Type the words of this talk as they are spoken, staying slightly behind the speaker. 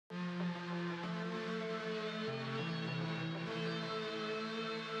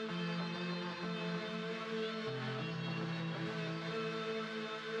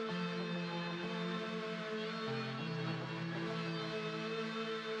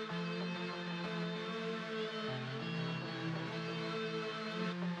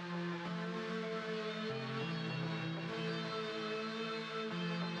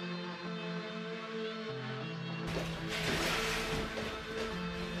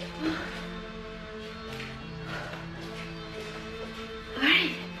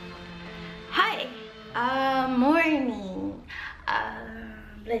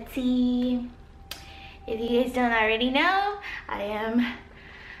let's see. If you guys don't already know, I am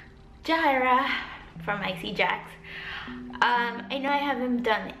Jaira from Icy Jax. I know I haven't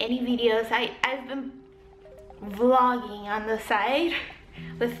done any videos. I've been vlogging on the side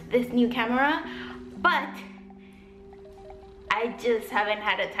with this new camera, but I just haven't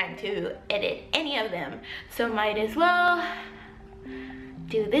had a time to edit any of them. So might as well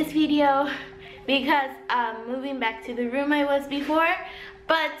do this video because I'm moving back to the room I was before.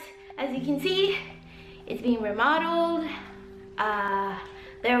 But as you can see, it's being remodeled.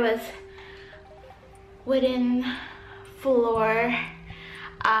 There was wooden floor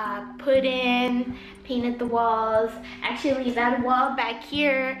put in, painted the walls. Actually, that wall back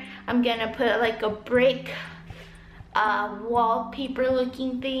here, I'm gonna put like a brick wallpaper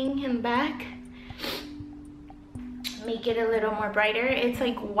looking thing in the back. Make it a little more brighter. It's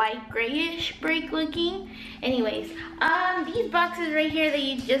like white grayish brick looking. Anyways, these boxes right here that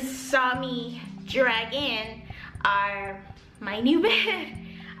you just saw me drag in are my new bed.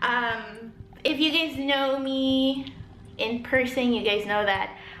 If you guys know me in person, you guys know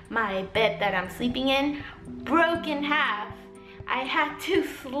that my bed that I'm sleeping in broke in half. I had to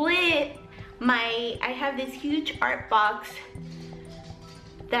split I have this huge art box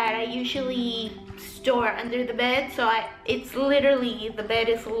that I usually store under the bed, so it's literally, the bed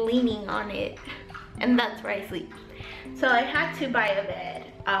is leaning on it, and that's where I sleep. So I had to buy a bed.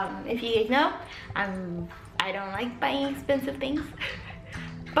 If you guys know, I don't like buying expensive things,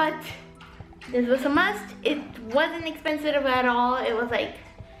 but this was a must. It wasn't expensive at all. It was like,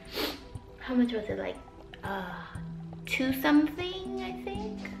 how much was it? Like two something, I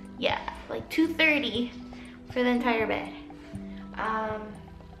think. Yeah, like $230 for the entire bed.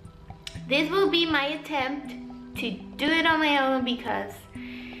 This will be my attempt to do it on my own because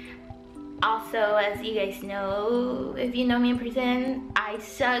also, as you guys know, if you know me in person, I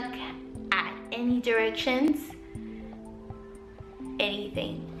suck at any directions,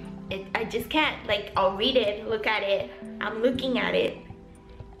 anything. I just can't. Like, I'll read it, look at it, I'm looking at it,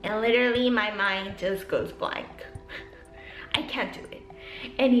 and literally my mind just goes blank. I can't do it.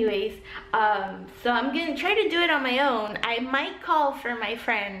 Anyways, so I'm gonna try to do it on my own. I might call for my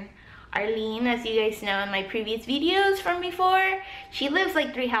friend Arlene, as you guys know in my previous videos from before. She lives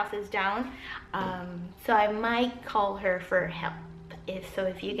like 3 houses down, so I might call her for help.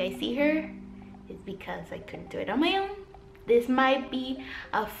 If you guys see her, it's because I couldn't do it on my own. This might be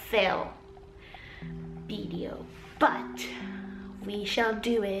a fail video, but we shall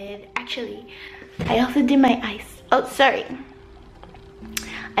do it. Actually, I also did my eyes. Oh, sorry.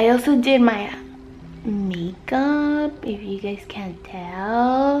 I also did my makeup, if you guys can't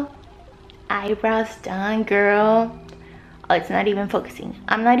tell. Eyebrows done, girl. Oh, it's not even focusing.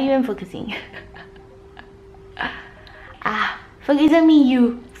 I'm not even focusing. Focus on me,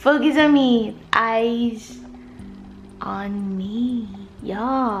 you. Focus on me. Eyes on me.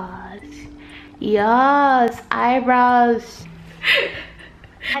 Yes. Yes. Eyebrows.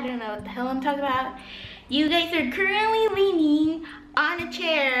 I don't know what the hell I'm talking about. You guys are currently leaning on a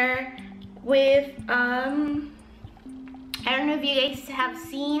chair with, I don't know if you guys have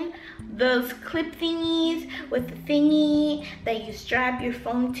seen those clip thingies with the thingy that you strap your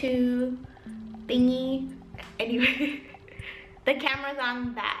phone to thingy. Anyway, the camera's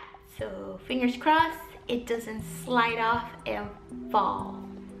on that, so fingers crossed it doesn't slide off and fall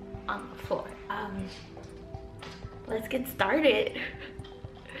on the floor. Let's get started.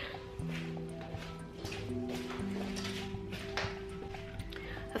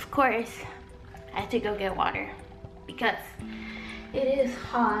 Of course, I have to go get water because it is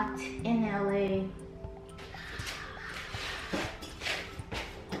hot in LA.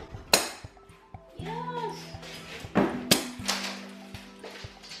 Yes.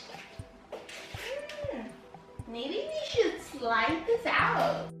 Maybe we should slide this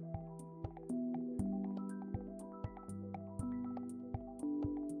out.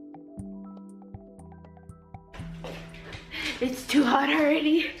 It's too hot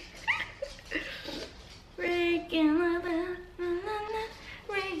already. We can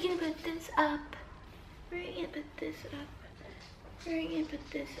put this up. We can put this up. We can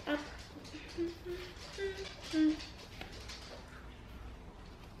put this up.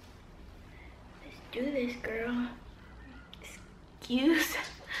 Let's do this, girl. Excuse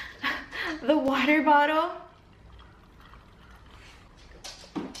the water bottle.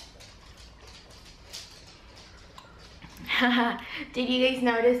 Did you guys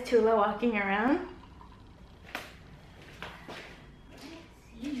notice Tula walking around? Let's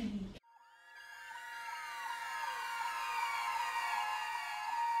see.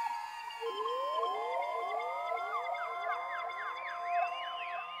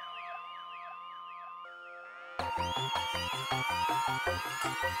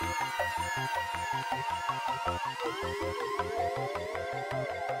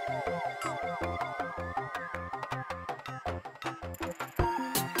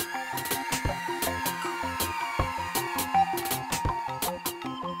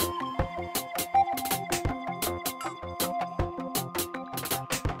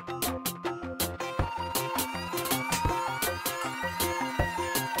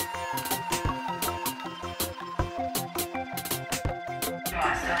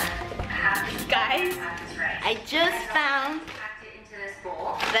 guys, I just found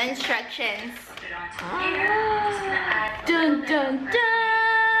the instructions. Dun dun dun!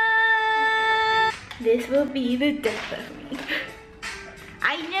 This will be the death of me.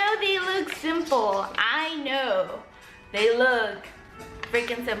 I know they look simple. I know they look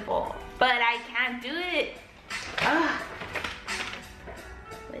freaking simple, but I can't do it. Ugh.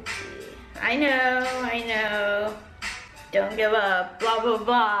 Let's see. I know. Don't give up, blah, blah,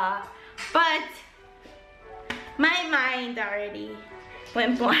 blah. But my mind already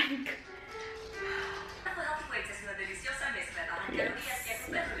went blank.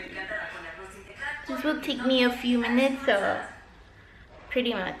 This will take me a few minutes, so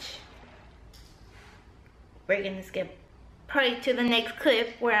pretty much we're gonna skip probably to the next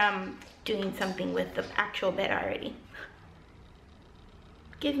clip where I'm doing something with the actual bed already.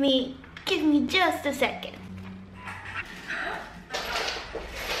 Give me just a second.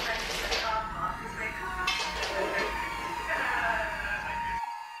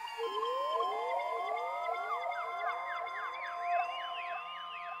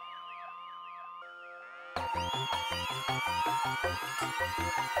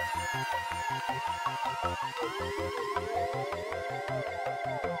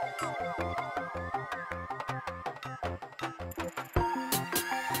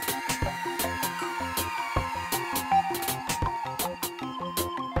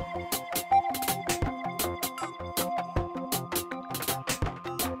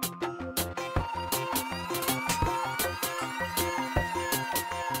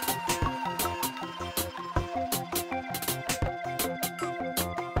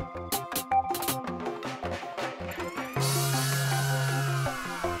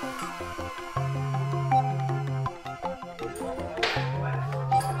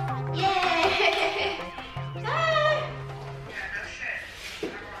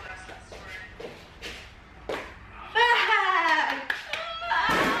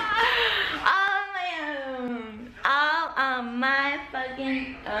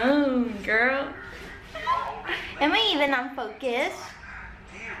 Girl, am I even on focus?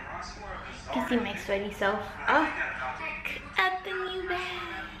 You can see my sweaty self. Oh, look at the new bed.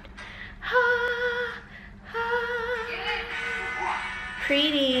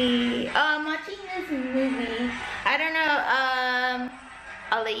 Pretty. Oh, I'm watching this movie. I don't know.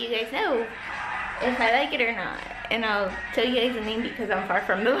 I'll let you guys know if I like it or not, and I'll tell you guys the name because I'm far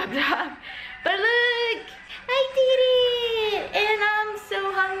from the laptop. But look, I did it, and I'm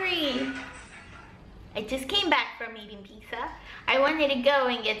so hungry. I just came back from eating pizza. I wanted to go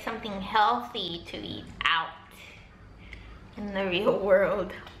and get something healthy to eat out in the real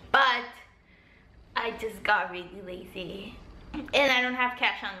world, but I just got really lazy, and I don't have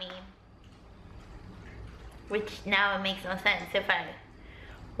cash on me, which now it makes no sense. If I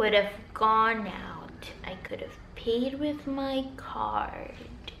would have gone out, I could have paid with my card,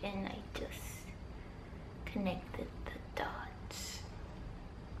 and I just connected the dots.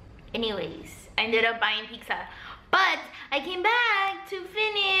 Anyways, I ended up buying pizza, but I came back to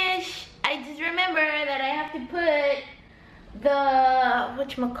finish. I just remember that I have to put the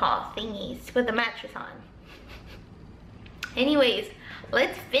whatchamacallit thingies to put the mattress on. Anyways,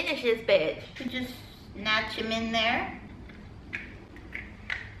 let's finish this bitch. Just notch him in there.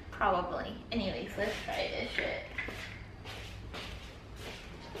 Probably. Anyways, let's try this shit.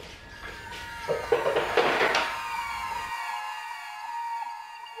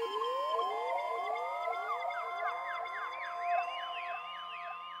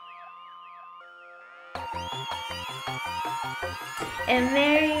 And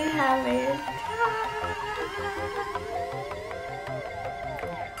there you have it.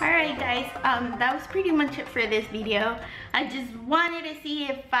 Alright guys, that was pretty much it for this video. I just wanted to see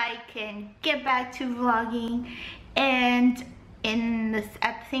if I can get back to vlogging and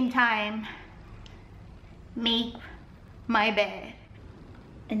at the same time make my bed.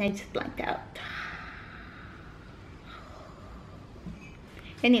 And I just blanked out.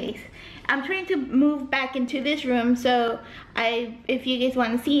 Anyways, I'm trying to move back into this room, so if you guys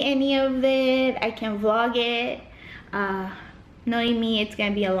want to see any of it, I can vlog it. Knowing me, it's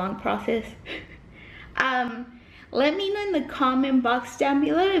gonna be a long process. Let me know in the comment box down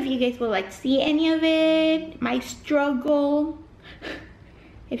below if you guys would like to see any of it, my struggle.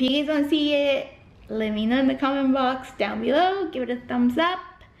 If you guys want to see it, let me know in the comment box down below. Give it a thumbs up.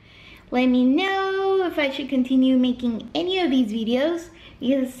 Let me know if I should continue making any of these videos,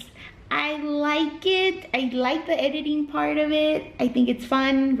 because I like it. I like the editing part of it. I think it's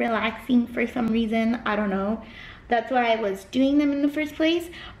fun, relaxing for some reason. I don't know. That's why I was doing them in the first place.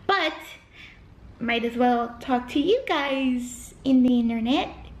 But might as well talk to you guys in the internet,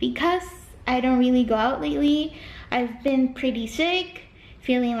 because I don't really go out lately. I've been pretty sick,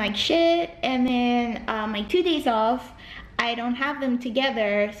 feeling like shit, and then my 2 days off, I don't have them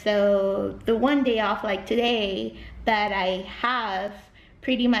together. So the 1 day off, like today, that I have,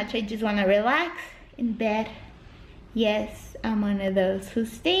 pretty much I just want to relax in bed. Yes, I'm one of those who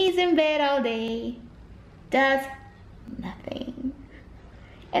stays in bed all day, does nothing,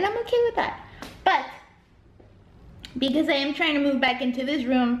 and I'm okay with that. But because I am trying to move back into this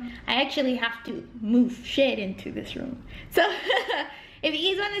room, I actually have to move shit into this room. So if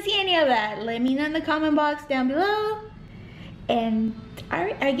you guys want to see any of that, let me know in the comment box down below. And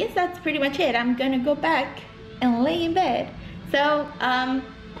I guess that's pretty much it. I'm gonna go back and lay in bed. So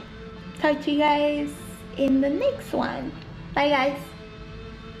talk to you guys in the next one. Bye guys.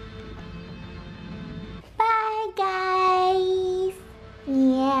 Bye guys.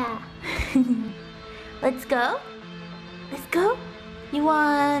 Yeah. Let's go. Let's go. You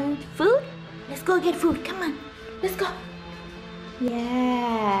want food? Let's go get food. Come on. Let's go.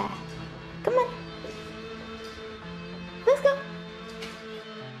 Yeah.